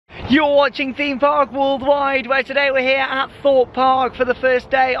You're watching Theme Park Worldwide, where today we're here at Thorpe Park for the first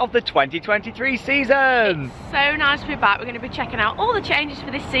day of the 2023 season. It's so nice to be back. We're going to be checking out all the changes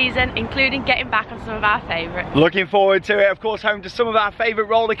for this season, including getting back on some of our favourites. Looking forward to it. Of course, home to some of our favourite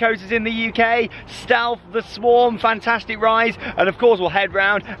roller coasters in the UK. Stealth, the Swarm, fantastic rides. And of course, we'll head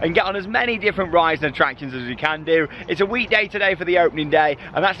round and get on as many different rides and attractions as we can do. It's a weekday today for the opening day,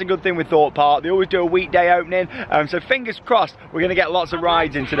 and that's the good thing with Thorpe Park. They always do a weekday opening, so fingers crossed we're going to get lots of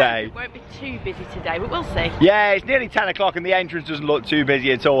rides in today. It won't be too busy today, but we'll see. Yeah, it's nearly 10 o'clock and the entrance doesn't look too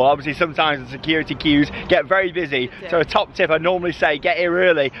busy at all. Obviously, sometimes the security queues get very busy. So a top tip I normally say, get here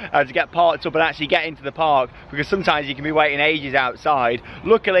early to get parked up and actually get into the park, because sometimes you can be waiting ages outside.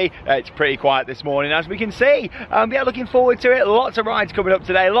 Luckily, it's pretty quiet this morning, as we can see. Yeah, looking forward to it. Lots of rides coming up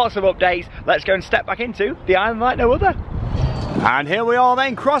today, lots of updates. Let's go and step back into the island like no other. And here we are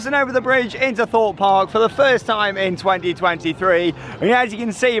then, crossing over the bridge into Thorpe Park for the first time in 2023. And as you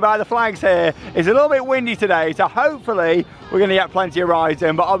can see by the flags here, it's a little bit windy today, so hopefully we're going to get plenty of rides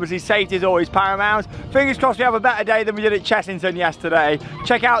in, but obviously safety is always paramount. Fingers crossed we have a better day than we did at Chessington yesterday.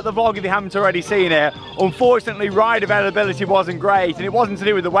 Check out the vlog if you haven't already seen it. Unfortunately, ride availability wasn't great, and it wasn't to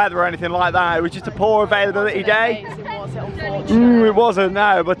do with the weather or anything like that. It was just a poor availability day. It wasn't,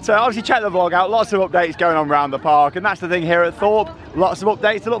 no, but obviously check the vlog out. Lots of updates going on around the park, and that's the thing here at Thorpe. Lots of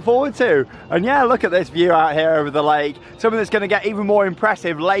updates to look forward to. And yeah, look at this view out here over the lake. Something that's going to get even more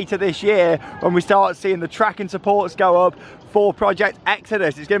impressive later this year when we start seeing the track and supports go up for Project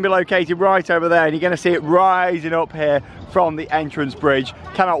Exodus. It's going to be located right over there, and you're going to see it rising up here from the entrance bridge.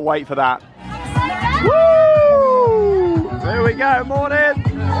 Cannot wait for that. Woo! There we go, morning.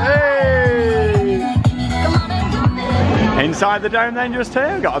 Hey! Inside the dome then just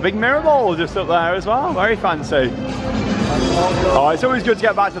here, we've got a big mirror ball just up there as well, very fancy. Oh, it's always good to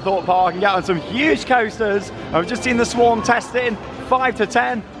get back to Thorpe Park and get on some huge coasters. I've just seen the Swarm testing, 5 to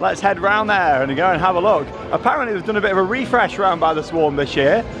 10. Let's head round there and go and have a look. Apparently they've done a bit of a refresh round by the Swarm this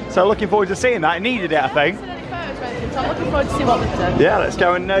year, so looking forward to seeing that. It needed it, I think. So I'm looking forward to see what they've done. Yeah, let's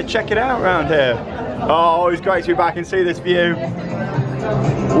go and check it out round here. Oh, it's great to be back and see this view.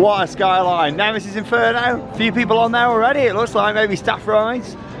 What a skyline. Nemesis Inferno, a few people on there already. It looks like maybe staff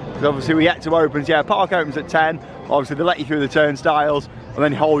rides. Because obviously we yet to open. So yeah, park opens at 10. Obviously they let you through the turnstiles and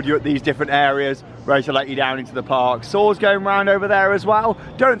then hold you at these different areas ready to let you down into the park. Saws going round over there as well.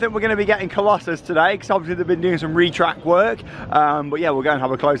 Don't think we're going to be getting Colossus today, because obviously they've been doing some retrack work. But yeah, we'll go and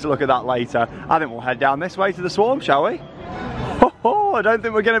have a closer look at that later. I think we'll head down this way to the Swarm, shall we? Oh, I don't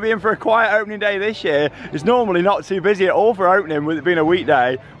think we're going to be in for a quiet opening day this year. It's normally not too busy at all for opening, with it being a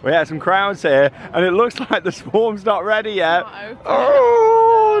weekday. We had some crowds here, and it looks like the Swarm's not ready yet.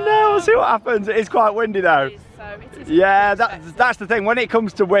 Oh no, we'll see what happens. It is quite windy though. Yeah, that's the thing. When it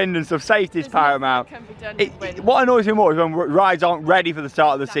comes to wind and stuff, safety is paramount. What annoys me more is when rides aren't ready for the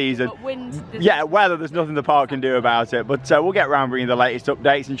start of the season. Yeah, weather, there's nothing the park can do about it. But we'll get round bringing the latest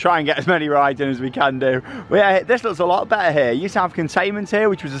updates and try and get as many rides in as we can do. But yeah, this looks a lot better here. You used to have containment here,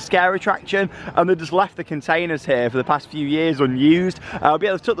 which was a scare attraction, and they just left the containers here for the past few years unused. But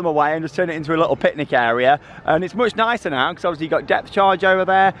yeah, they've took them away and just turned it into a little picnic area. And it's much nicer now, because obviously you've got depth charge over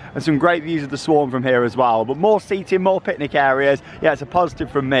there and some great views of the Swarm from here as well. But more seating, more picnic areas. Yeah, it's a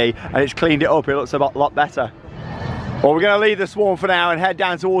positive from me, and it's cleaned it up. It looks a lot better. Well, we're going to leave the Swarm for now and head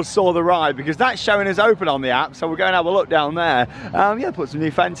down towards Saw the Ride, because that's showing us open on the app, so we're going to have a look down there. Yeah, put some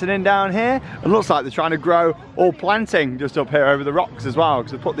new fencing in down here. It looks like they're trying to grow all planting just up here over the rocks as well,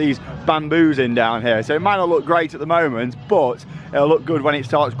 because they put these bamboos in down here. So it might not look great at the moment, but it'll look good when it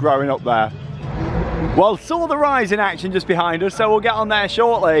starts growing up there. Well, Saw the Ride's in action just behind us, so we'll get on there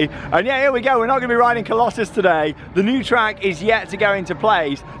shortly. And yeah, here we go. We're not going to be riding Colossus today. The new track is yet to go into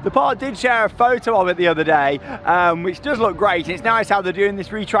place. The park did share a photo of it the other day, which does look great. It's nice how they're doing this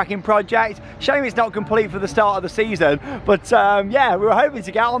retracking project. Shame it's not complete for the start of the season, but yeah, we were hoping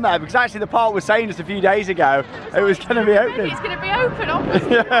to get on there, because actually the park was saying just a few days ago it was going to be open. It's going to be open,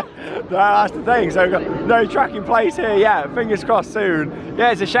 obviously. Yeah, that's the thing. So we've got no track in place here yet. Fingers crossed soon.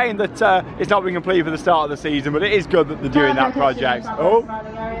 Yeah, it's a shame that it's not been complete for the start of the season, but it is good that they're doing that project. Oh,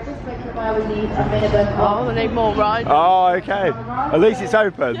 we need more rides. Oh, okay. At least it's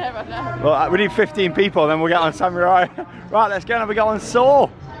open. Yeah, right now. Well, we need 15 people, then we'll get on Samurai. Right, let's go and have a go on Saw.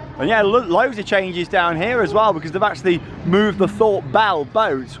 And yeah, loads of changes down here as well, because they've actually moved the Thorpe Bell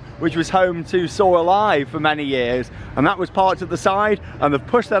boat, which was home to Soar Alive for many years, and that was parked at the side, and they've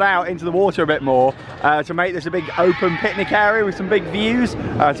pushed that out into the water a bit more to make this a big open picnic area with some big views. So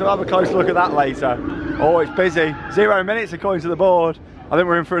we'll have a close look at that later. Oh, it's busy. 0 minutes according to the board. I think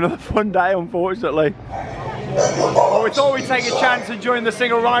we're in for another fun day, unfortunately. Well, we thought we'd take a chance and join the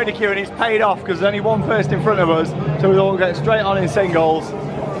single rider queue, and it's paid off because there's only one person in front of us, so we'll all get straight on in singles.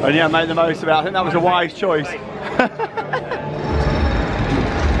 and yeah, make the most of it. I think that was a wise choice.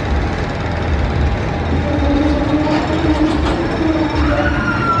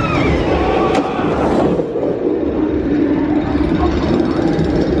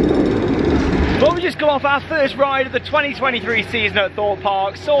 Well, we just come off our first ride of the 2023 season at Thorpe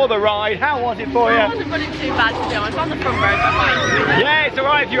Park. Saw the ride. How was it for you? It wasn't running too bad, to be honest. On the front row, so I yeah, it's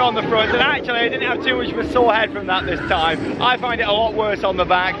alright if you're on the front, and actually I didn't have too much of a sore head from that this time. I find it a lot worse on the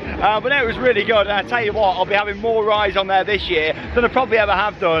back, but no, it was really good. And I tell you what, I'll be having more rides on there this year than I probably ever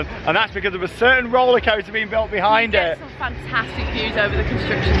have done, and that's because of a certain roller coaster being built behind it. Some fantastic views over the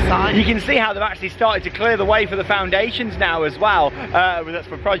construction site. You can see how they've actually started to clear the way for the foundations now as well. That's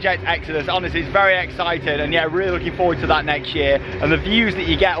for Project Exodus. Honestly, it's very excited, and yeah, really looking forward to that next year. And the views that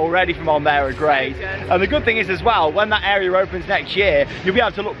you get already from on there are great. And the good thing is as well, when that area opens next year, you'll be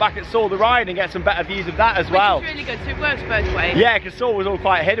able to look back at Saw the Ride and get some better views of that as well. Which is really good, so it works both ways. Yeah, because Saw was all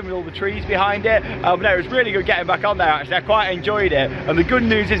quite hidden with all the trees behind it. But no, it was really good getting back on there actually. I quite enjoyed it. And the good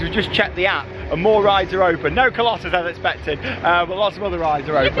news is we just checked the app and more rides are open. No Colossus as expected, but lots of other rides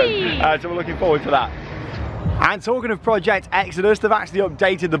are open. So we're looking forward to that. And talking of Project Exodus, they've actually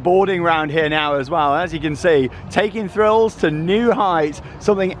updated the boarding round here now as well. As you can see, taking thrills to new heights,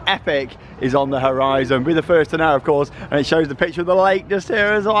 something epic is on the horizon. Be the first to know, of course, and it shows the picture of the lake just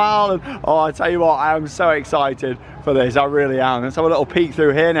here as well. And oh, I tell you what, I am so excited for this, I really am. Let's have a little peek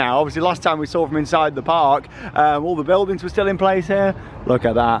through here now. Obviously, last time we saw from inside the park, all the buildings were still in place here. Look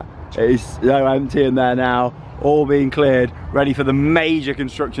at that, it is so empty in there now. All being cleared, ready for the major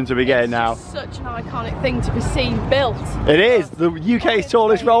construction to begin now. It's such an iconic thing to be seen built. It is, the UK's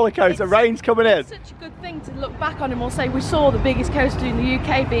tallest roller coaster, rain's coming in. It's such a good thing to look back on and we'll say we saw the biggest coaster in the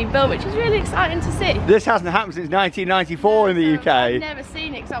UK being built, which is really exciting to see. This hasn't happened since 1994 in the UK. I've never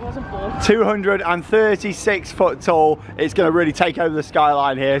seen it because I wasn't born. 236 foot tall, it's going to really take over the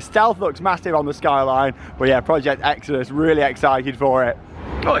skyline here. Stealth looks massive on the skyline, but yeah, Project Exodus, really excited for it.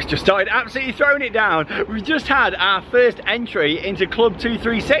 Oh, it's just started absolutely throwing it down. We've just had our first entry into Club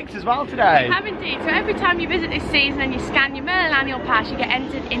 236 as well today. We have indeed. So every time you visit this season and you scan your Merlin annual pass, you get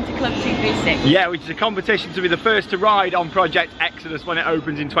entered into Club 236. Yeah, which is a competition to be the first to ride on Project Exodus when it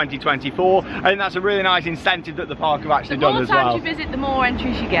opens in 2024. I think that's a really nice incentive that the park have actually done as well. The more times you visit, the more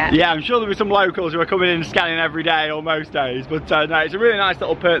entries you get. Yeah, I'm sure there'll be some locals who are coming in and scanning every day or most days. But no, it's a really nice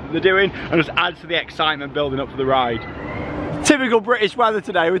little perk that they're doing and just adds to the excitement building up for the ride. Typical British weather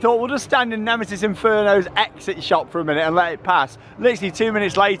today. We thought we'll just stand in Nemesis Inferno's exit shop for a minute and let it pass. Literally 2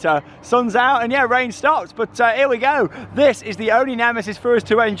 minutes later, sun's out and yeah, rain stops. But here we go. This is the only Nemesis for us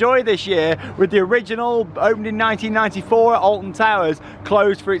to enjoy this year, with the original opened in 1994 at Alton Towers,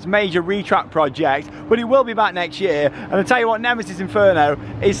 closed for its major retrack project. But it will be back next year. And I tell you what, Nemesis Inferno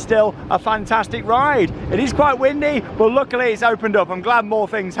is still a fantastic ride. It is quite windy, but luckily it's opened up. I'm glad more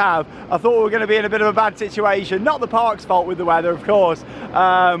things have. I thought we were going to be in a bit of a bad situation. Not the park's fault with the weather, of course,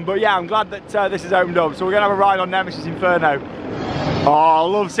 but yeah, I'm glad that this has opened up, so we're gonna have a ride on Nemesis Inferno. Oh, I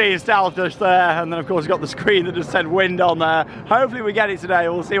love seeing Stealth just there, and then of course we've got the screen that just said wind on there. Hopefully we get it today,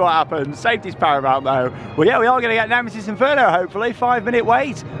 we'll see what happens. Safety's paramount though. Well yeah, we are gonna get Nemesis Inferno hopefully, 5-minute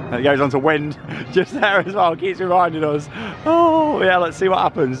wait. And it goes on to wind just there as well, keeps reminding us. Oh yeah, let's see what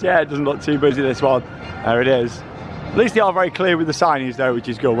happens. Yeah, it doesn't look too busy, this one. There it is. At least they are very clear with the signage though, which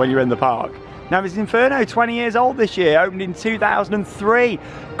is good when you're in the park. Nemesis Inferno, 20 years old this year, opened in 2003.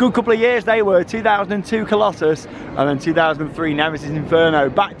 Good couple of years they were, 2002 Colossus, and then 2003 Nemesis Inferno.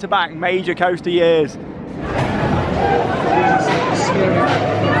 Back-to-back major coaster years.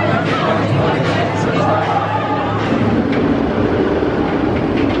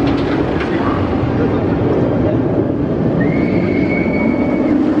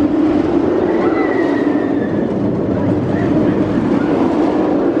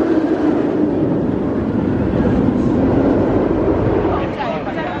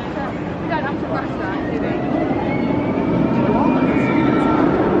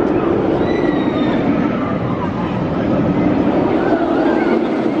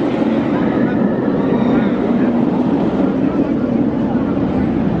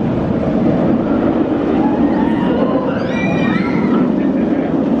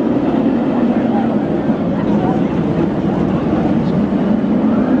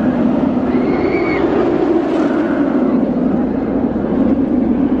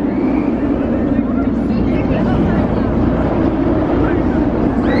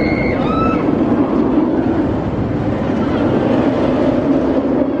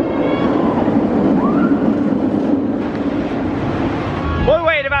 Well, we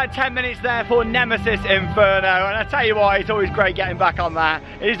waited about 10 minutes there for Nemesis Inferno, and I tell you what, it's always great getting back on that.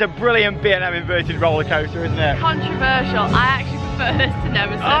 It is a brilliant B&M inverted roller coaster, isn't it? Controversial. I actually first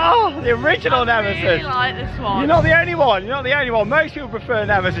Nemesis. Oh, the original Nemesis. I really like this one. You're not the only one. You're not the only one. Most people prefer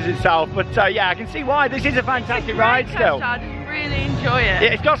Nemesis itself, but yeah, I can see why. This is a fantastic ride still. I just really enjoy it.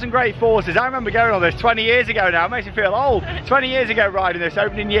 Yeah, it's got some great forces. I remember going on this 20 years ago now. It makes me feel old. 20 years ago riding this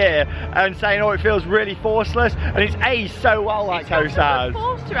opening year and saying, oh, it feels really forceless, and it's aged so well, that coaster has.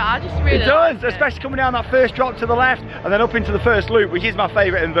 Force to it. I just really It does, like it. especially coming down that first drop to the left and then up into the first loop, which is my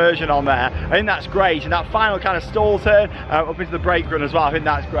favourite inversion on there. I think that's great, and that final kind of stall turn up into the brake run as well. I think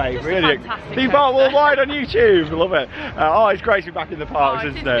that's great. Just really. fantastic Theme Park Worldwide on YouTube. Love it. Oh, it's great to be back in the parks,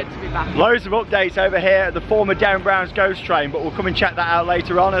 isn't it? Good to be back. Loads of updates over here at the former Darren Brown's Ghost Train, but we'll come and check that out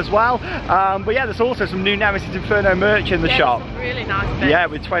later on as well. But yeah, there's also some new Nemesis Inferno merch in the shop. Really nice bits. Yeah,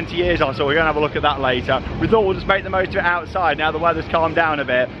 with 20 years on, so we're going to have a look at that later. We thought we'll just make the most of it outside now the weather's calmed down a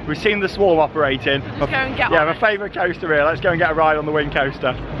bit. We've seen the Swarm operating. Let's go and get yeah, on my it. favourite coaster here. Let's go and get a ride on the Wing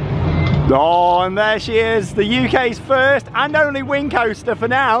Coaster. Oh, and there she is, the UK's first and only wing coaster for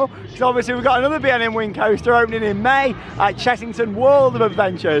now. Because obviously we've got another B&M wing coaster opening in May at Chessington World of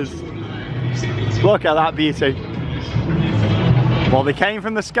Adventures. Look at that beauty. Well, they came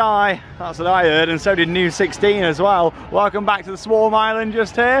from the sky, that's what I heard, and so did New 16 as well. Welcome back to the Swarm Island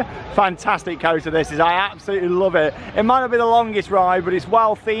just here. Fantastic coaster this is, I absolutely love it. It might not be the longest ride, but it's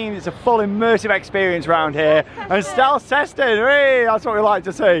well themed, it's a full immersive experience around here. And stealth testing, hey, that's what we like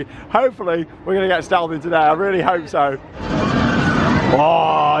to see. Hopefully, we're gonna get stealthy today, I really hope so.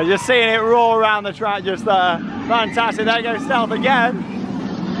 Oh, just seeing it roar around the track just there. Fantastic, there goes stealth again.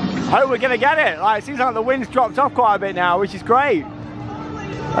 Hope we're gonna get it. Like, it seems like the wind's dropped off quite a bit now, which is great.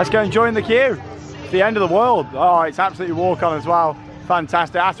 Let's go and join the queue. It's the end of the world. Oh, it's absolutely walk on as well.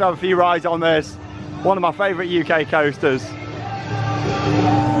 Fantastic. I have to have a few rides on this. One of my favourite UK coasters.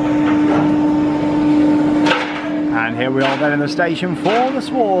 And here we are then in the station for the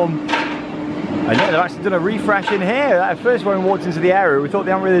Swarm. And yeah, they've actually done a refresh in here. At first when we walked into the area, we thought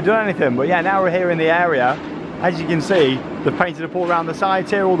they hadn't really done anything. But yeah, now we're here in the area. As you can see, they've painted up all around the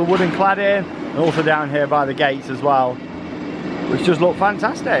sides here, all the wooden cladding, and also down here by the gates as well, which just look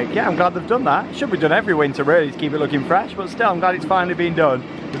fantastic. Yeah, I'm glad they've done that. It should be done every winter really to keep it looking fresh, but still I'm glad it's finally been done.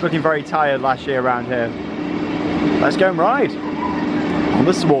 It was looking very tired last year around here. Let's go and ride on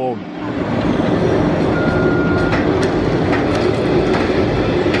the Swarm.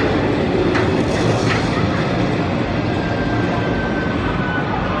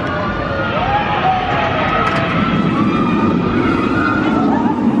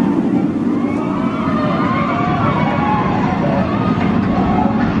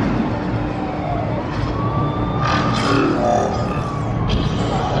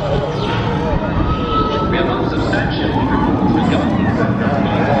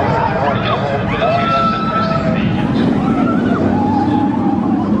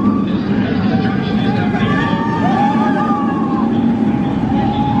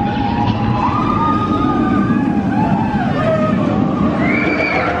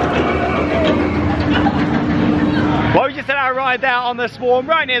 There on the Swarm,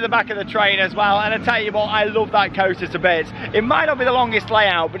 right near the back of the train as well, and I tell you what, I love that coaster to bits. It might not be the longest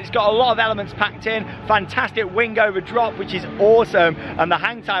layout, but it's got a lot of elements packed in. Fantastic wing over drop, which is awesome, and the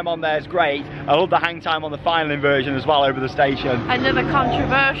hang time on there is great. I love the hang time on the final inversion as well over the station. Another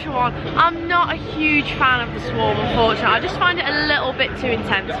controversial one. I'm not a huge fan of the Swarm, unfortunately. I just find it a little bit too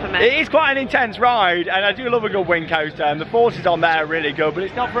intense for me. It is quite an intense ride, and I do love a good wing coaster, and the forces on there are really good, but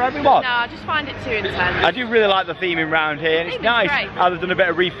it's not for everyone. No, I just find it too intense. I do really like the theming round here, and it's nice how they've done a bit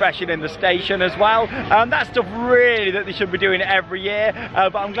of refreshing in the station as well. That's stuff really that they should be doing every year,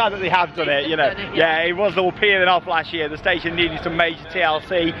 but I'm glad that they have done it, you know. Yeah, it was all peeling off last year. The station needed some major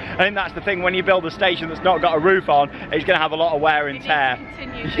TLC. I think that's the thing, when you build a station that's not got a roof on, it's going to have a lot of wear and tear.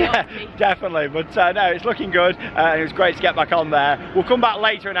 Yeah, definitely, but no, it's looking good, and it was great to get back on there. We'll come back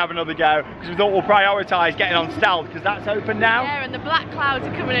later and have another go, because we thought we'll prioritise getting on Stealth, because that's open now. Yeah, and the black clouds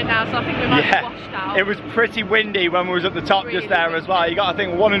are coming in now, so I think we might be washed out. It was pretty windy when we was at the top really just there as well. You got, I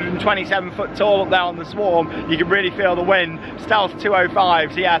think, 127 foot tall up there on the Swarm. You can really feel the wind. Stealth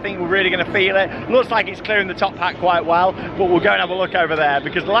 205, so yeah, I think we're really going to feel it. Looks like it's clearing the top pack quite well, but we'll go and have a look over there,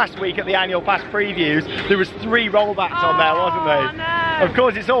 because last week at the annual pass previews, there was 3 rollbacks on there, wasn't there? No. Of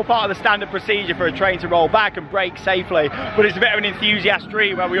course, it's all part of the standard procedure for a train to roll back and brake safely, but it's a bit of an enthusiast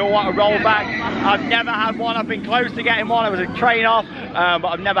dream where we all want to roll back. I've never had one. I've been close to getting one. I was a train off, but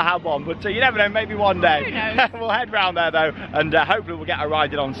I've never had one. But you never know, maybe one day. Who knows? We'll head round there though, and hopefully we'll get a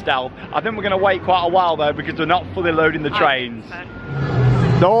ride in on Stealth. I think we're going to wait quite a while though, because we're not fully loading the trains.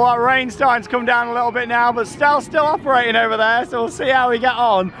 Oh, that rain's starting to come down a little bit now, but Stealth's still operating over there, so we'll see how we get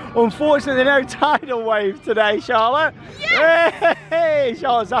on. Unfortunately, no tidal wave today, Charlotte. Yes! Hey,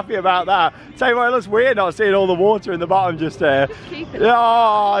 Charlotte's happy about that. Tell you what, it looks weird not seeing all the water in the bottom just here. Keep it. Oh,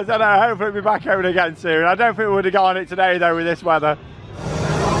 I don't know, hopefully it'll be back open again soon. I don't think we would have got on it today, though, with this weather.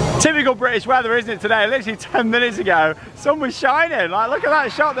 Typical British weather, isn't it, today? Literally 10 minutes ago, sun was shining. Like, look at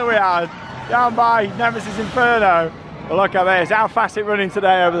that shot that we had down by Nemesis Inferno. But look at this, how fast it's running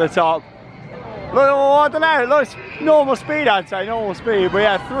today over the top. Look, oh, I don't know, it looks normal speed, I'd say, normal speed. We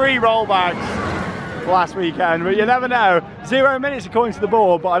had 3 rollbacks last weekend, but you never know. 0 minutes according to the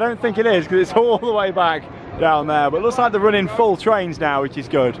board, but I don't think it is because it's all the way back down there. But it looks like they're running full trains now, which is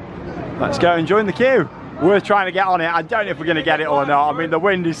good. Let's go and join the queue. Worth trying to get on it. I don't know if we're going to get it or not. I mean, the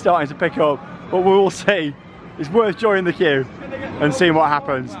wind is starting to pick up, but we will see. It's worth joining the queue and seeing what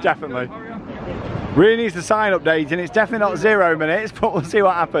happens, definitely. Really needs the sign updating. It's definitely not 0 minutes, but we'll see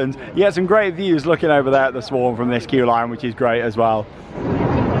what happens. You get some great views looking over there at the Swarm from this queue line, which is great as well.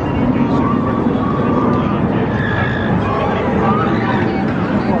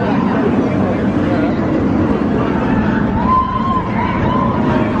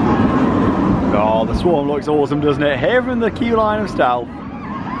 Oh, the Swarm looks awesome, doesn't it? Here from the queue line of Stealth.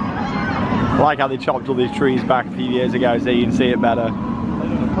 I like how they chopped all these trees back a few years ago so you can see it better.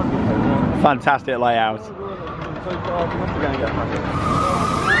 Fantastic layout.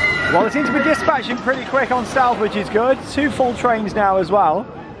 Well, they seem to be dispatching pretty quick on Stealth, which is good. 2 full trains now as well.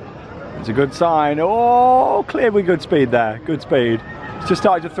 It's a good sign. Oh, cleared with good speed there. Good speed. It's just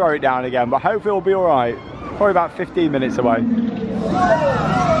started to throw it down again, but hopefully it'll be all right. Probably about 15 minutes away.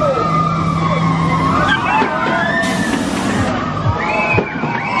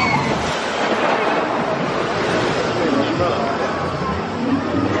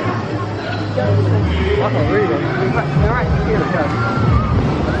 I can't read it. They're actually here to go.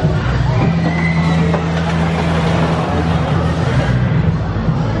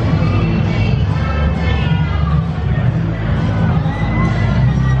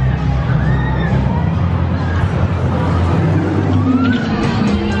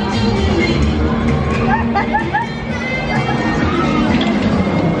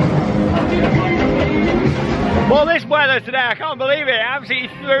 Well, this weather today, I can't believe it. It absolutely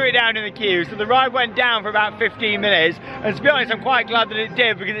threw it down in the queue. So the ride went down for about 15 minutes. And to be honest, I'm quite glad that it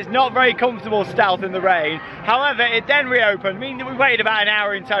did because it's not very comfortable Stealth in the rain. However, it then reopened, meaning that we waited about an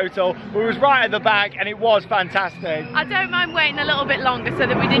hour in total. We was right at the back and it was fantastic. I don't mind waiting a little bit longer so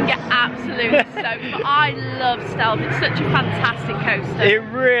that we didn't get absolutely soaked. But I love Stealth. It's such a fantastic coaster. It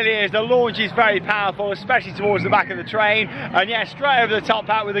really is. The launch is very powerful, especially towards the back of the train. And yeah, straight over the top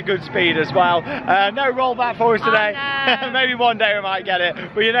hat with a good speed as well. No rollback for us today. Maybe one day we might get it,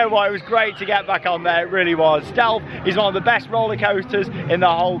 but you know what, it was great to get back on there. It really was. Stealth is one of the best roller coasters in the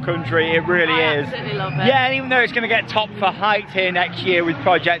whole country. It really is. I absolutely love it. Yeah, and even though it's going to get topped for height here next year with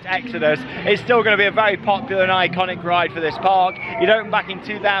Project Exodus, it's still going to be a very popular and iconic ride for this park. It opened back in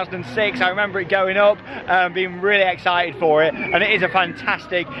 2006. I remember it going up, being really excited for it, and it is a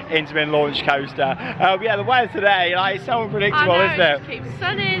fantastic Intamin launch coaster. But yeah, the weather today, like, it's so unpredictable, isn't it? It keeps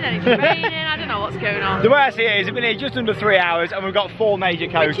sunning and it's raining. I don't know what's going on. The way I see it is, we've been here just under 3 hours and we've got 4 major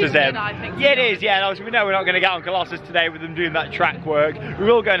coasters in. I think. Yeah, it is, yeah. And obviously we know we're not going to get on Colossus today with them doing that track work. We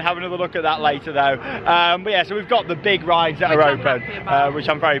will go and have another look at that later though. But yeah, so we've got the big rides that are open, which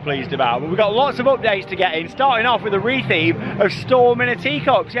I'm very pleased about. But we've got lots of updates to get in, starting off with a retheme of Storm in a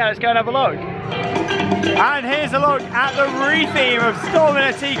Teacup. So yeah, let's go and have a look. And here's a look at the retheme of Storm in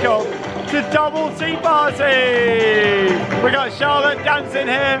a Teacup to Double Tea Party. We got Charlotte dancing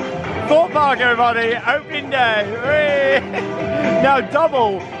here. THORPE Park, everybody, opening day. Now,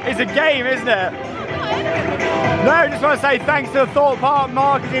 double is a game, isn't it? No, I just want to say thanks to the THORPE Park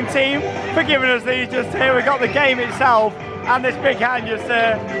marketing team for giving us these just here. We've got the game itself and this big hand just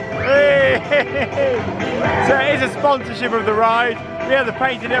there. So it is a sponsorship of the ride. Yeah, they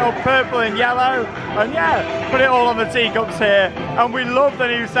painted it all purple and yellow, and yeah, put it all on the teacups here. And we love the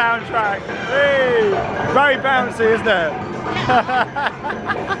new soundtrack. Very bouncy, isn't it?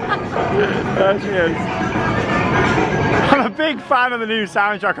 There she is. I'm a big fan of the new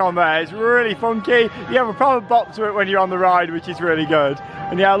soundtrack on there. It's really funky. You have a proper bop to it when you're on the ride, which is really good.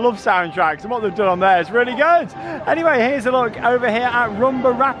 And yeah, I love soundtracks, and what they've done on there is really good. Anyway, here's a look over here at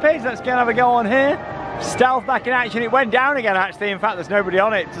Rumba Rapids. Let's go and have a go on here. Stealth back in action. It went down again actually. In fact, there's nobody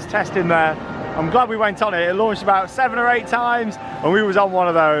on it, just testing there. I'm glad we went on it. It launched about 7 or 8 times and we was on one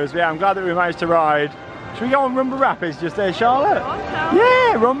of those. Yeah, I'm glad that we managed to ride. Should we go on Rumba Rapids just there, Charlotte?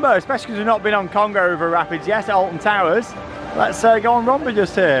 Yeah, Rumba, especially because we've not been on Congo River Rapids yet at Alton Towers. Let's go on Rumba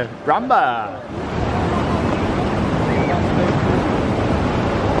just here. Rumba.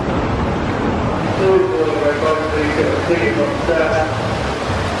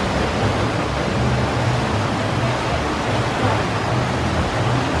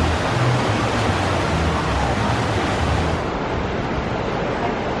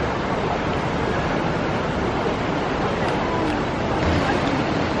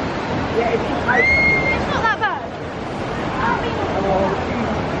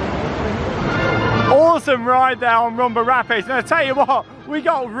 ride there on Rumba Rapids, and I tell you what, we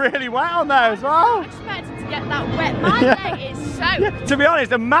got really wet on there as well. I expected to get that wet. My leg is soaked. Yeah, to be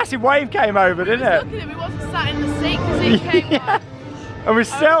honest, a massive wave came over, didn't it? Look at him, he wasn't sat in the seat because it came like... And we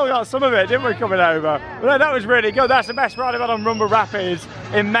still got some of it, didn't we, coming over? Well, that was really good. That's the best ride I've had on Rumba Rapids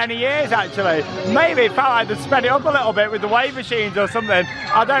in many years, actually. Maybe it felt like they'd sped it up a little bit with the wave machines or something.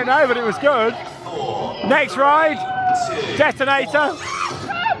 I don't know, but it was good. Next ride, Detonator.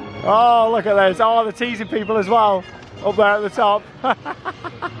 Oh, look at this. Oh, they're teasing people as well up there at the top.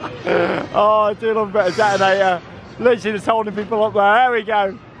 Oh, I do love a bit of Detonator. Literally just holding people up there. There we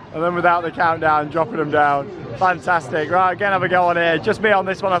go. And then without the countdown, dropping them down. Fantastic. Right, again, have a go on here. Just me on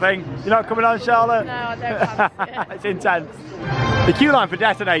this one, I think. You're not coming on, Charlotte? No, I don't fancy it. It's intense. The queue line for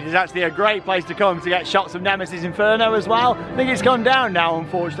Detonator is actually a great place to come to get shots of Nemesis Inferno as well. I think it's gone down now,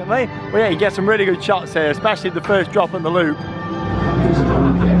 unfortunately. But yeah, you get some really good shots here, especially the first drop and the loop.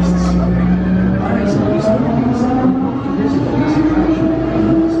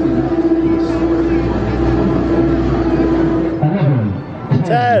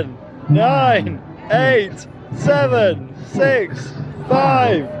 10, 9, 8, 7, 6,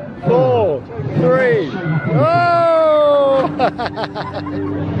 5, 4, 3. Oh!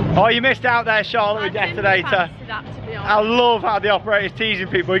 Oh, you missed out there, Charlotte, with Detonator. I love how the operator's teasing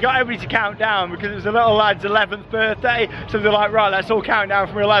people. He got everybody to count down because it was the little lad's 11th birthday. So they're like, right, let's all count down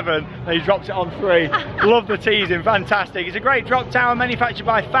from 11. And he drops it on 3. Love the teasing, fantastic. It's a great drop tower manufactured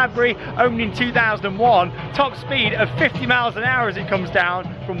by Fabry, opened in 2001. Top speed of 50 miles an hour as it comes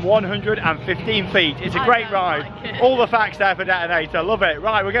down from 115 feet. It's a great ride. Like all the facts there for Detonator, love it.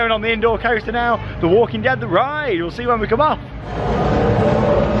 Right, we're going on the indoor coaster now. The Walking Dead, the ride. We'll see when we come off.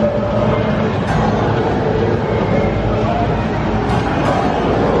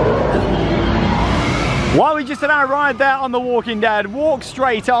 Well, we just had our ride there on The Walking Dead. Walk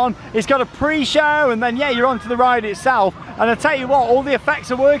straight on. It's got a pre-show and then, yeah, you're onto the ride itself. And I tell you what, all the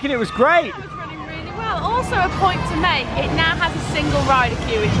effects are working. It was great. It was running really well. Also, a point to make, it now has a single rider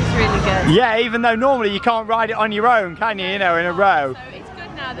queue, which is really good. Yeah, even though normally you can't ride it on your own, can you, in a row. So it's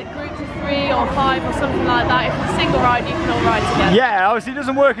good now that groups of 3 or 5 or something like that, if it's a single ride, you can all ride together. Yeah, obviously it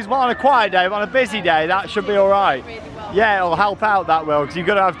doesn't work as well on a quiet day, but on a busy day, that should be all right. Really well. Yeah, it'll help out, that will, because you've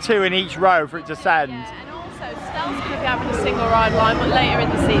got to have 2 in each row for it to send. Yeah. Stella's going to be having a single ride line, but later in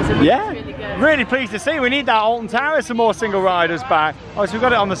the season, which is really good. Really pleased to see. We need that Alton Tower, some more single riders back. Obviously we've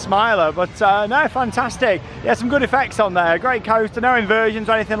got it on the Smiler, but no, fantastic. Yeah, some good effects on there. Great coaster, no inversions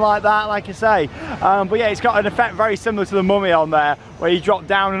or anything like that, like I say. But yeah, it's got an effect very similar to the Mummy on there, where you drop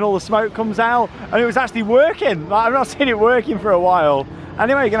down and all the smoke comes out, and it was actually working. Like, I've not seen it working for a while.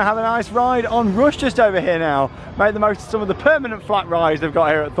 Anyway, you're going to have a nice ride on Rush just over here now. Make the most of some of the permanent flat rides they've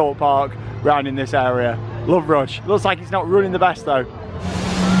got here at Thorpe Park, round in this area. Love Rush. Looks like it's not running the best though.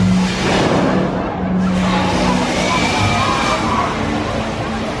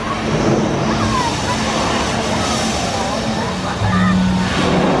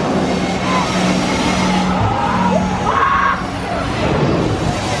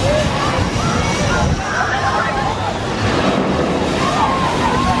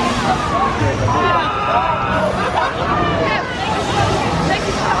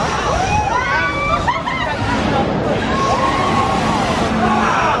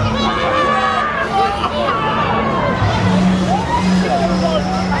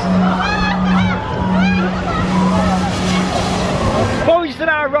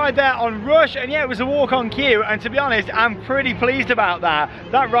 There on Rush, and yeah, it was a walk on queue, and to be honest, I'm pretty pleased about that.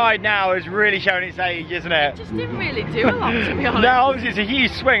 That ride now has really shown its age, isn't it? It just didn't really do a lot, to be honest. No, obviously it's a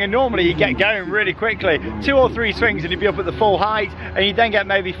huge swing, and normally you get going really quickly. 2 or 3 swings and you'd be up at the full height, and you then get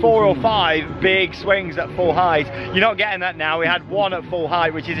maybe 4 or 5 big swings at full height. You're not getting that now. We had 1 at full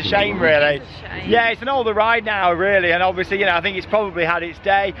height, which is a shame, really. It's a shame. Yeah, it's an older ride now, really, and obviously, you know, I think it's probably had its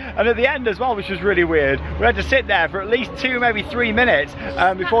day. And at the end as well, which was really weird, we had to sit there for at least 2, maybe 3 minutes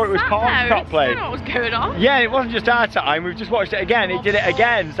before it was parked properly. I don't know what was going on. Yeah, it wasn't just our time, we've just watched it again, it did it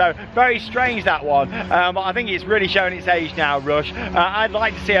again, so very strange that one. But I think it's really shown its age now, Rush. I'd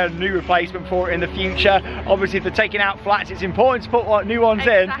like to see a new replacement for it in the future. Obviously, if they're taking out flats, it's important to put new ones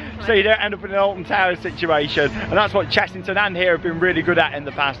in, so you don't end up in an Alton Tower situation. And that's what Chessington and here have been really good at in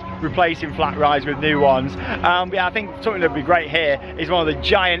the past, replacing flat rides with new ones. But yeah, I think something that would be great here is one of the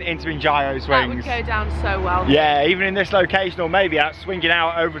giant in-swing gyro swings. That would go down so well. Yeah, even in this location, or maybe out swinging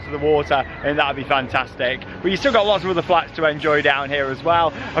out over to the water, and that would be fantastic. But you've still got lots of other flats to enjoy down here as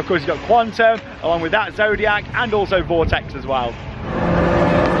well. Of course, you've got Quantum, along with that Zodiac, and also Vortex as well.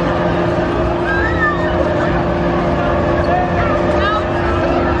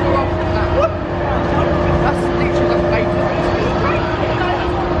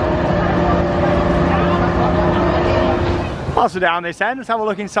 Whilst we're down this end, let's have a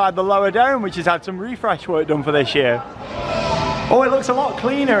look inside the lower dome, which has had some refresh work done for this year. Oh, it looks a lot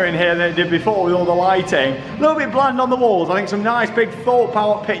cleaner in here than it did before with all the lighting. A little bit bland on the walls. I think some nice big THORPE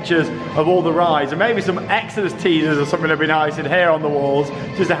Park pictures of all the rides, and maybe some Exodus teasers or something that'd be nice in here on the walls,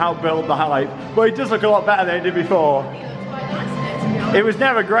 just to help build the hype. But it does look a lot better than it did before. It was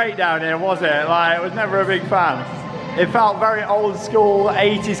never great down here, was it? Like, I was never a big fan. It felt very old school,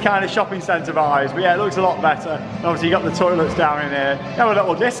 80s kind of shopping centre vibes, but yeah, it looks a lot better. And obviously you got the toilets down in here. You have a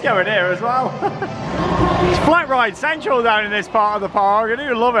little disco in here as well. It's flat ride central down in this part of the park. I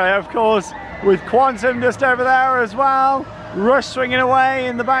do love it, of course, with Quantum just over there as well. Rush swinging away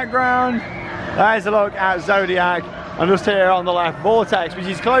in the background. There's a look at Zodiac. And just here on the left, Vortex, which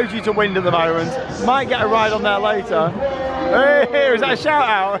is close due to wind at the moment. Might get a ride on there later. Hey, is that a shout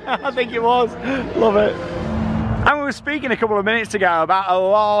out? I think it was. Love it. And we were speaking a couple of minutes ago about a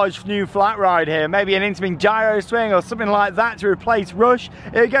large new flat ride here, maybe an Intamin gyro swing or something like that to replace Rush.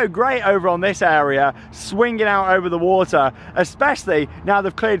 It would go great over on this area, swinging out over the water, especially now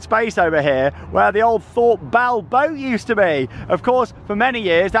they've cleared space over here where the old THORPE Bell boat used to be. Of course, for many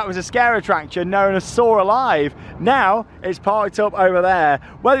years that was a scare attraction known as Soar Alive. Now it's parked up over there.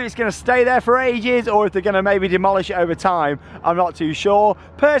 Whether it's going to stay there for ages or if they're going to maybe demolish it over time, I'm not too sure.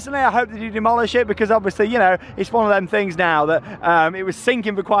 Personally, I hope they do demolish it because obviously, you know, it's one of them things now that it was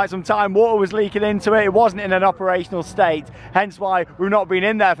sinking for quite some time, water was leaking into it, it wasn't in an operational state, hence why we've not been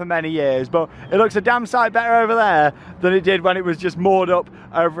in there for many years, but it looks a damn sight better over there than it did when it was just moored up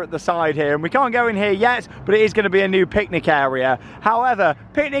over at the side here. And we can't go in here yet, but it is going to be a new picnic area. However,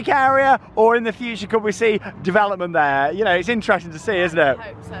 picnic area, or in the future could we see development there? You know, it's interesting to see, isn't it?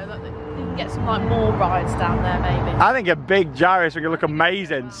 I hope so. Look, you can get some like more rides down there maybe. I think a big gyro swing would look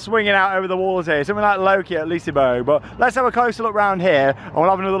amazing, swinging out over the walls here, something like Loki at Lisebo. But let's have a closer look around here and we'll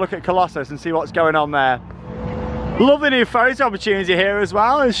have another look at Colossus and see what's going on there. Lovely new photo opportunity here as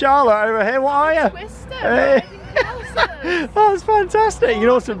well. And Charlotte over here, what are you? Twister, hey. That's fantastic. You can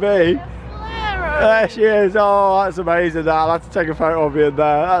also be. There she is. Oh, that's amazing. I'll have to take a photo of you in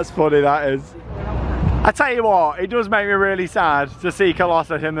there. That's funny, that is. I tell you what, it does make me really sad to see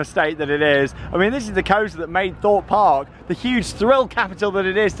Colossus in the state that it is. I mean, this is the coaster that made THORPE Park the huge thrill capital that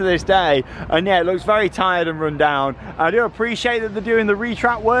it is to this day. And yeah, it looks very tired and run down. I do appreciate that they're doing the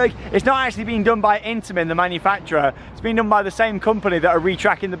retrack work. It's not actually being done by Intamin, the manufacturer. It's been done by the same company that are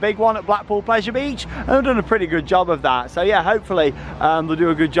retracking the big one at Blackpool Pleasure Beach. And they've done a pretty good job of that. So yeah, hopefully they'll do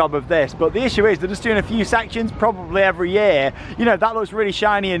a good job of this. But the issue is they're just doing a few sections, probably every year. You know, that looks really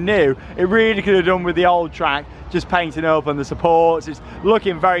shiny and new. It really could have done with the old track, just painting up on the supports. It's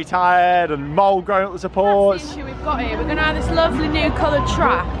looking very tired and mould growing up the supports. That's the issue we've got here. We're going to have this lovely new coloured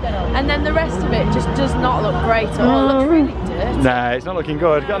track and then the rest of it just does not look great at all. It looks really dirty. No, it's not looking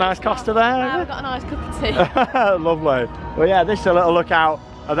good. Got a nice Costa there? Yeah, we've got a nice cup of tea. Lovely. Well yeah, this is a little look out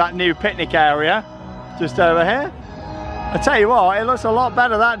of that new picnic area just over here. I tell you what, it looks a lot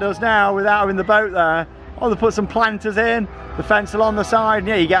better that does now without having the boat there. Oh, they put some planters in, the fence along the side, and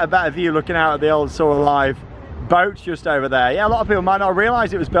yeah, you get a better view looking out at the old Soar Alive boat just over there. Yeah, a lot of people might not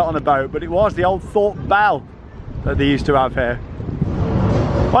realise it was built on a boat, but it was the old THORPE Bell that they used to have here.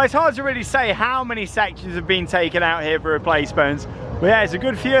 Well, it's hard to really say how many sections have been taken out here for replacements, but yeah, it's a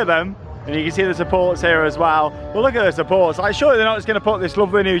good few of them, and you can see the supports here as well. But look at the supports, like surely they're not just going to put this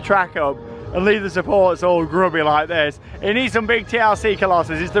lovely new track up and leave the supports all grubby like this. It needs some big TLC,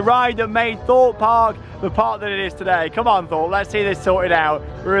 Colossus. It's the ride that made THORPE Park the park that it is today. Come on, THORPE, let's see this sorted out.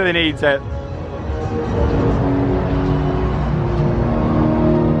 It really needs it.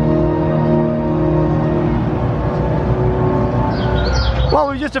 Well,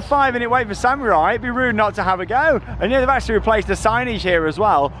 we're just a 5-minute wait for Samurai. It'd be rude not to have a go. And yeah, they've actually replaced the signage here as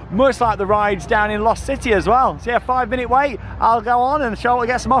well, much like the rides down in Lost City as well. So yeah, 5-minute wait. I'll go on and Charlotte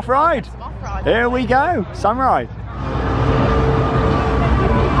get some off-ride. Here we go, Samurai.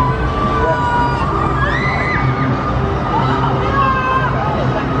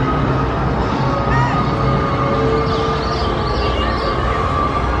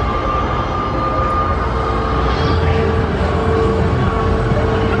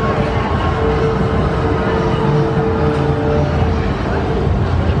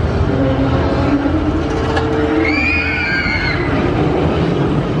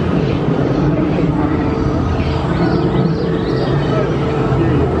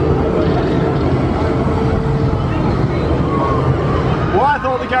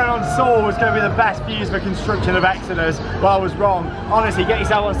 thought was going to be the best views for construction of Exodus. Well, I was wrong. Honestly, get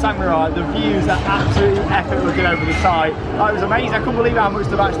yourself on Samurai. The views are absolutely epic looking over the site. It was amazing. I couldn't believe how much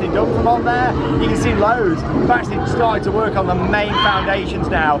they've actually done from on there. You can see loads. We've actually started to work on the main foundations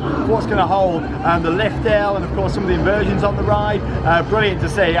now. What's going to hold the lift hill and of course some of the inversions on the ride. Brilliant to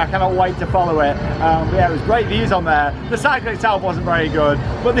see. I cannot wait to follow it. But yeah, it was great views on there. The cycle itself wasn't very good,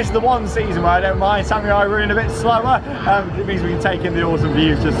 but this is the one season where I don't mind Samurai running a bit slower. It means we can take in the awesome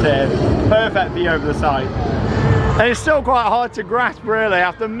views just here. Perfect view over the site. And it's still quite hard to grasp really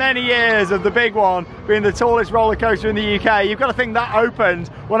after many years of the big one being the tallest roller coaster in the UK. You've got to think that opened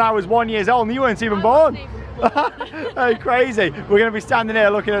when I was 1 year old and you weren't even born. Oh, crazy. We're going to be standing here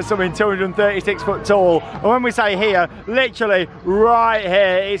looking at something 236 foot tall, and when we say here, literally right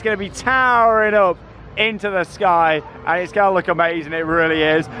here, it's going to be towering up into the sky and it's going to look amazing. It really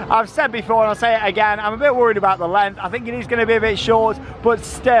is. I've said before and I'll say it again, I'm a bit worried about the length. I think it is going to be a bit short, but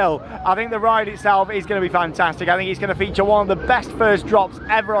still I think the ride itself is going to be fantastic. I think it's going to feature one of the best first drops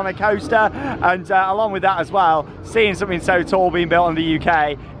ever on a coaster, and along with that as well, seeing something so tall being built in the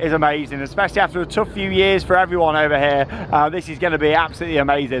UK is amazing, especially after a tough few years for everyone over here. This is going to be absolutely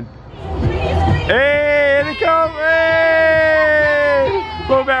amazing. Here they come! Hey! A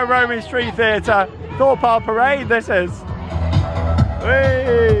little bit of Roman street theatre. THORPE Park parade this is.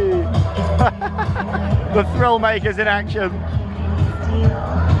 The thrill makers in action.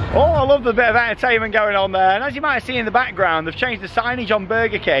 Oh, I love the bit of entertainment going on there. And as you might have seen in the background, they've changed the signage on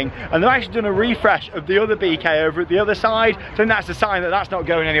Burger King and they've actually done a refresh of the other BK over at the other side. So I think that's a sign that that's not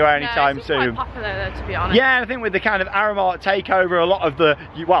going anywhere anytime soon. Quite popular though, to be honest. Yeah, and I think with the kind of Aramark takeover, a lot of the,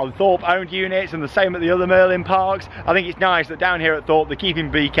 well, the Thorpe owned units and the same at the other Merlin parks, I think it's nice that down here at Thorpe they're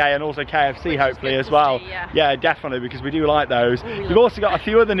keeping BK and also KFC hopefully as well. See, yeah, definitely, because we do like those. We've also got a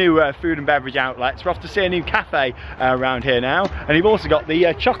few other new food and beverage outlets. We're off to see a new cafe around here now, and you've also got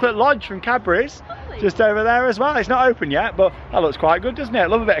the Chocolate Lodge from Cadbury's just over there as well. It's not open yet, but that looks quite good, doesn't it?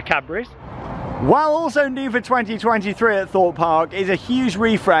 Love a bit of Cadbury's. Well, also new for 2023 at THORPE Park is a huge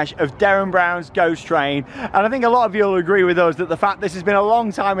refresh of Derren Brown's Ghost Train, and I think a lot of you will agree with us that the fact this has been a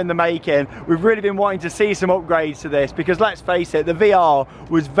long time in the making, we've really been wanting to see some upgrades to this, because let's face it, the VR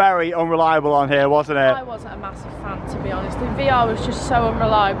was very unreliable on here, wasn't it? I wasn't a massive fan, to be honest. The VR was just so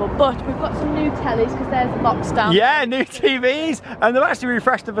unreliable, but we've got some new tellies because there's the box down. Yeah, new TVs, and they've actually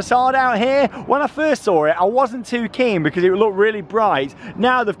refreshed the facade out here. When I first saw it, I wasn't too keen because it looked really bright.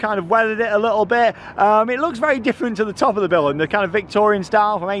 Now they've kind of weathered it a little bit. It looks very different to the top of the building, the kind of Victorian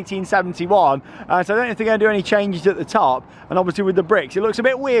style from 1871, so I don't know if they're going to do any changes at the top, and obviously with the bricks it looks a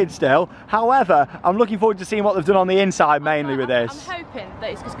bit weird still. However, I'm looking forward to seeing what they've done on the inside mainly with this. I'm hoping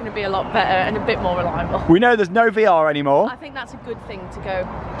that it's just going to be a lot better and a bit more reliable. We know there's no VR anymore. I think that's a good thing to go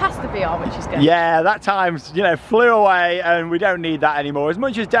past the VR, which is good. Yeah, that time, you know, flew away and we don't need that anymore. As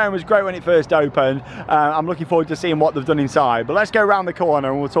much as Derren was great when it first opened, I'm looking forward to seeing what they've done inside. But let's go around the corner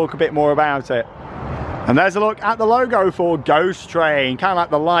and we'll talk a bit more about it. And there's a look at the logo for Ghost Train, kind of like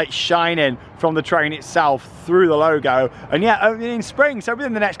the light shining from the train itself through the logo. And yeah, opening in spring, so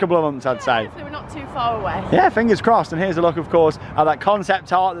within the next couple of months I'd say. Hopefully we're not too far away. Yeah, fingers crossed. And here's a look, of course, at that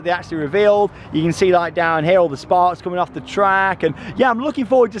concept art that they actually revealed. You can see like down here all the sparks coming off the track, and yeah, I'm looking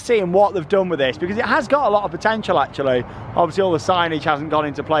forward to seeing what they've done with this, because it has got a lot of potential actually. Obviously all the signage hasn't gone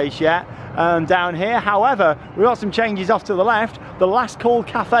into place yet down here. However, we've got some changes off to the left. The Last Call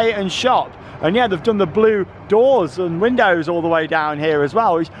Cafe and Shop. And yeah, they've done the blue doors and windows all the way down here as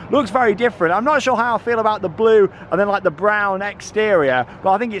well, which looks very different. I'm not sure how I feel about the blue and then like the brown exterior,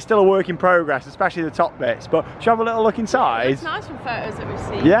 but I think it's still a work in progress, especially the top bits. But should we have a little look inside? It's nice from photos that we've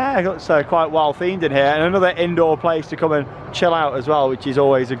seen. Yeah, it looks quite well themed in here, and another indoor place to come and chill out as well, which is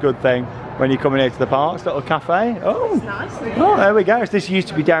always a good thing when you're coming here to the parks. Little cafe. Oh, it's nice. Oh, there we go. So this used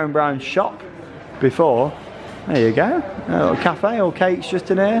to be Derren Brown's shop before. There you go. A little cafe, all cakes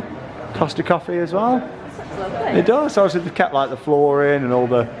just in here. Costa coffee as well. Lovely. It does. So obviously they've kept like the flooring and all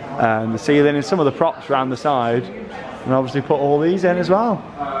the ceiling and some of the props around the side, and obviously put all these in as well.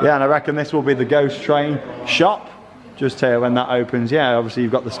 Yeah, and I reckon this will be the Ghost Train shop just here when that opens. Yeah, obviously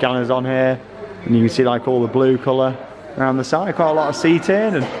you've got the scanners on here, and you can see like all the blue colour around the side. Quite a lot of seating,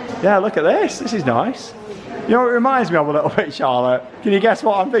 and yeah, look at this. This is nice. You know what it reminds me of a little bit, Charlotte? Can you guess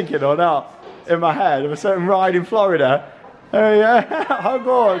what I'm thinking or not? In my head, of a certain ride in Florida. Oh yeah,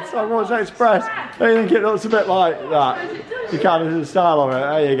 Hogwarts Express. I think it looks a bit like that. You kind of the style of it.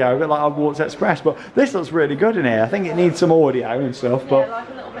 There you go, a bit like Hogwarts Express. But this looks really good in here. I think it needs some audio and stuff. But yeah, like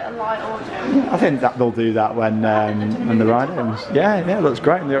a little bit of light audio. I think that they'll do that when the ride ends. Yeah, it looks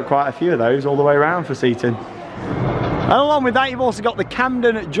great. And they've got quite a few of those all the way around for seating. And along with that, you've also got the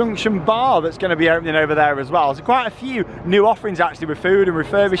Camden Junction Bar that's going to be opening over there as well. So quite a few new offerings actually with food and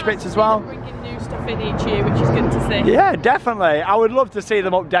refurbished bits as well. Bringing new stuff in each year, which is good to see. Yeah, definitely. I would love to see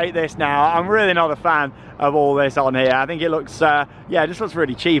them update this now. I'm really not a fan of all this on here. I think it looks, yeah, it just looks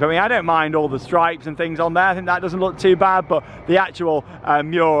really cheap. I mean, I don't mind all the stripes and things on there. I think that doesn't look too bad, but the actual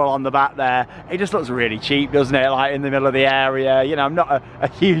mural on the back there, it just looks really cheap, doesn't it? Like in the middle of the area. You know, I'm not a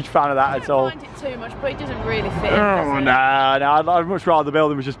huge fan of that at all. I don't mind it too much, but it doesn't really fit. Oh, no, I'd much rather the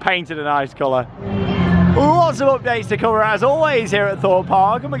building was just painted a nice colour. Lots of updates to cover as always here at Thorpe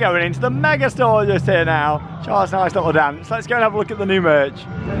Park, and we're going into the mega store just here now. Charles, nice little dance. Let's go and have a look at the new merch.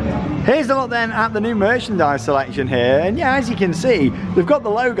 Here's a look then at the new merchandise selection here, and yeah, as you can see, they've got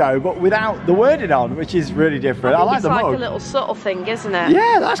the logo but without the wording on, which is really different. I like the mug. It's like a little subtle thing, isn't it?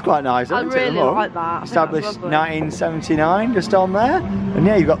 Yeah, that's quite nice. I really like that. Established 1979, just on there. And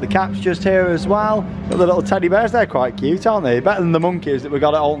yeah, you've got the caps just here as well. Got the little teddy bears, they're quite cute, aren't they? Better than the monkeys that we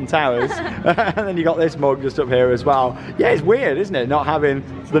got at Alton Towers. And then you got this mug just up here as well. Yeah, it's weird, isn't it, not having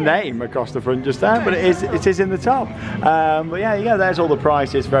the name across the front just there, but it is in the top. But yeah, you go, there's all the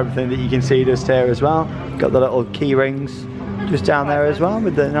prices for everything that you can see just here as well. Got the little key rings just down there as well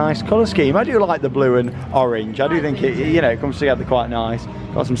with the nice colour scheme. I do like the blue and orange. I do think it, you know, it comes together quite nice.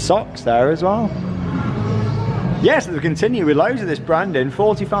 Got some socks there as well. Yes, we continue with loads of this branding.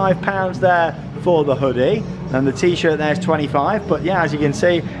 £45 there for the hoodie, and the t-shirt there's 25, but yeah, as you can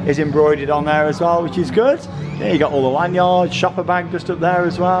see, is embroidered on there as well, which is good. Yeah, you got all the lanyards, shopper bag just up there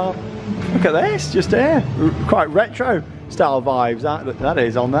as well. Look at this, just here, quite retro style vibes that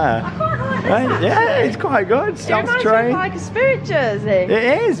is on there. I quite like this. Yeah, it's quite good. It reminds me of like a Spirit jersey.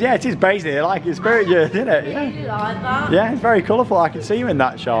 It is, yeah, it is basically like a Spirit jersey, isn't it? I really like that. Yeah, it's very colourful. I can see you in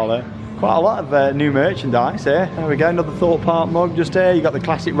that, Charlotte. Quite a lot of new merchandise here. There we go, another Thorpe Park mug just here. You got the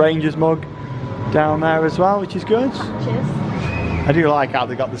classic Rangers mug down there as well, which is good. Patches. I do like how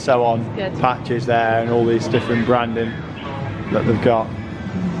they've got the sew-on patches there and all these different branding that they've got.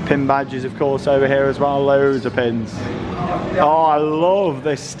 Pin badges, of course, over here as well. Loads of pins. Oh, I love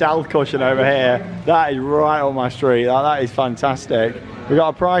this stealth cushion over here. That is right on my street. That is fantastic. We got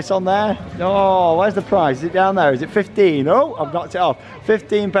a price on there. Oh, where's the price? Is it down there? Is it 15? Oh, I've knocked it off.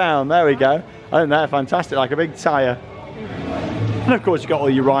 £15. There we go. I think they're fantastic, like a big tyre. And of course, you've got all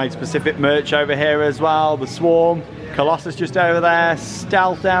your ride-specific merch over here as well. The Swarm, Colossus just over there,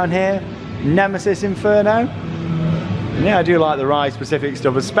 Stealth down here, Nemesis Inferno. And yeah, I do like the ride-specific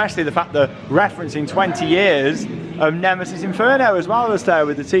stuff, especially the fact they're referencing 20 years of Nemesis Inferno as well as there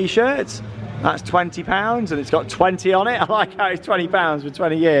with the t-shirts. That's £20 and it's got 20 on it. I like how it's £20 for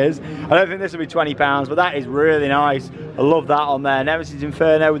 20 years. I don't think this will be £20, but that is really nice. I love that on there. Nemesis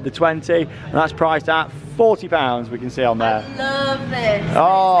Inferno with the 20, and that's priced at £40 we can see on there. I love this.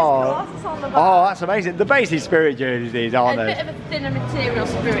 Oh, Colossus on the back. Oh, that's amazing. The basic Spirit jerseys, these, aren't they? A bit of a thinner material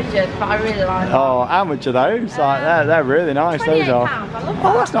Spirit jersey, but I really like that. Oh, how much are those? Like, they're really nice, those are. I love that.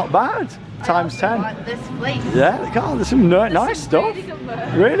 Oh, that's not bad. Times 10. Like this fleece. Yeah, there's some nice stuff.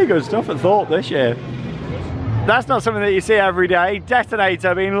 Really good stuff at Thorpe this year. That's not something that you see every day.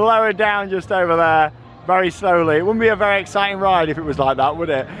 Detonator being lowered down just over there very slowly. It wouldn't be a very exciting ride if it was like that, would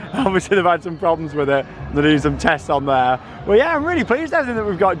it? Obviously they've had some problems with it. They're doing some tests on there. Well, yeah, I'm really pleased with everything that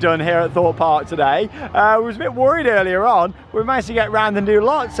we've got done here at Thorpe Park today. I was a bit worried earlier on. We managed to get round and do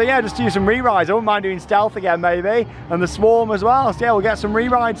lots. So yeah, just do some re-rides. I wouldn't mind doing Stealth again maybe, and the Swarm as well. So yeah, we'll get some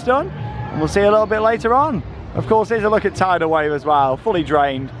re-rides done. And we'll see you a little bit later on. Of course, here's a look at Tidal Wave as well, fully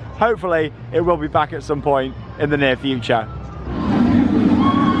drained. Hopefully, it will be back at some point in the near future.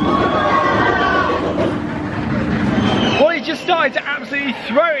 Well, it just started to absolutely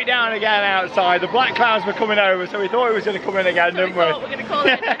throw it down again outside. The black clouds were coming over, so we thought it was going to come in again, didn't we? We're going to call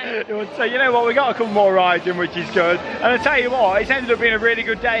it again. So you know what, we got a couple more rides in, which is good. And I tell you what, it's ended up being a really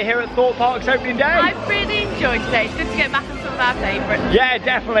good day here at Thorpe Park's opening day. I've really enjoyed today. It's good to get back on some of our favourites. Yeah,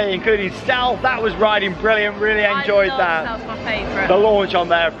 definitely, including Stealth. That was riding brilliant, really enjoyed that. That was my favourite. The launch on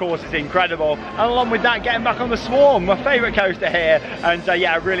there, of course, is incredible. And along with that, getting back on the Swarm, my favourite coaster here. And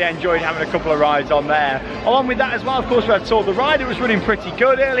yeah, I really enjoyed having a couple of rides on there. Along with that as well, of course, we had Saw the Ride. It was running pretty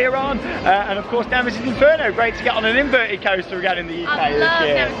good earlier on. And of course, Nemesis Inferno. Great to get on an inverted coaster again in the UK I love this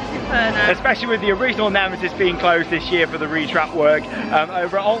year. Nemesis Inferno. Especially with the original Nemesis being closed this year for the retrack work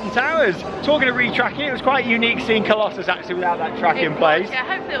over at Alton Towers. Talking of retracking, it was quite unique seeing Colossus actually without that track in place. Yeah,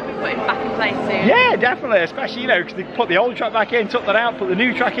 hopefully it'll be put back in place soon. Yeah, definitely, especially, you know, because they put the old track back in, took that out, put the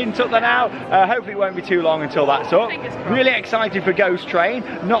new track in, took that out. Hopefully it won't be too long until that's up. Really excited for Ghost Train.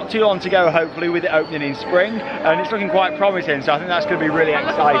 Not too long to go, hopefully, with it opening in spring. And it's looking quite promising, so I think that's going to be really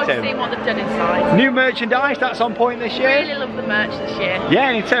exciting. I'm looking forward to seeing what they've done inside. New merchandise, that's on point this year. Really love the merch this year. Yeah,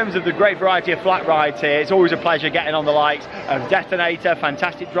 and in terms of the great variety of flat rides here, it's always a pleasure getting on the likes of Detonator,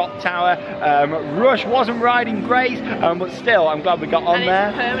 fantastic drop tower. Rush wasn't riding great, but still, I'm glad we got on there.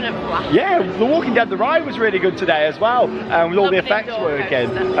 It's permanent flat. Yeah, The Walking Dead, the ride was really good today as well, with all the effects working,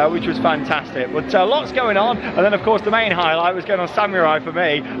 which was fantastic. But lots going on, and then of course the main highlight was going on Samurai for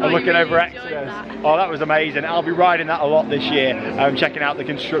me and looking over Exodus. Oh, that was amazing. I'll be riding that a lot this year, checking out the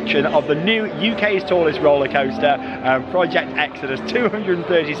construction of the new UK's tallest roller coaster, Project Exodus,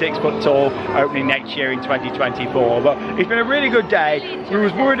 236 foot tall, opening next year in 2024. But it's been a really good day. We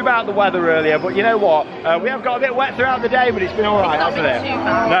was worried about the weather earlier, but you know what? We have got a bit wet throughout the day, but it's been alright, hasn't it?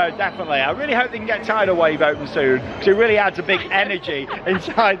 No, definitely. I really hope they can get Tidal Wave open soon, because it really adds a big energy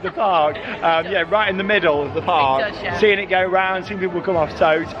inside the park. Yeah, right in the middle of the park. It does, yeah. Seeing it go round, seeing people come off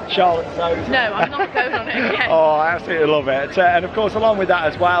toes, Charlotte's toes. No, I'm not going on it again. Oh, I absolutely love it. And of course, along with that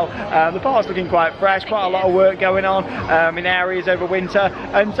as well, the park's looking quite fresh, quite a lot of work going on in areas over winter.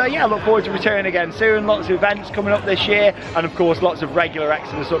 And yeah, I look forward to returning again soon. Lots of events coming up this year, and of course, lots of regular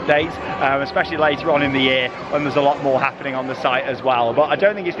Exodus updates, especially later on in the year when there's a lot more happening on the site as well. But I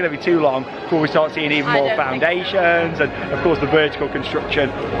don't think it's going to be too long before we start seeing even more foundations and of course the vertical construction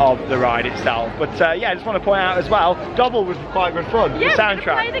of the ride itself. But yeah, I just want to point out as well, Double was quite good fun. Yeah, the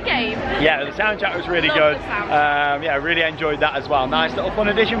soundtrack. Play the game. Yeah, the soundtrack was really good. Yeah, really enjoyed that as well. Nice little fun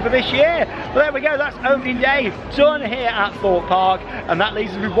addition for this year. But there we go, that's opening day done here at Thorpe Park, and that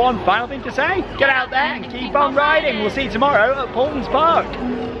leaves us with one final thing to say. Get out there and keep on riding. We'll see you tomorrow at Paulton's Park.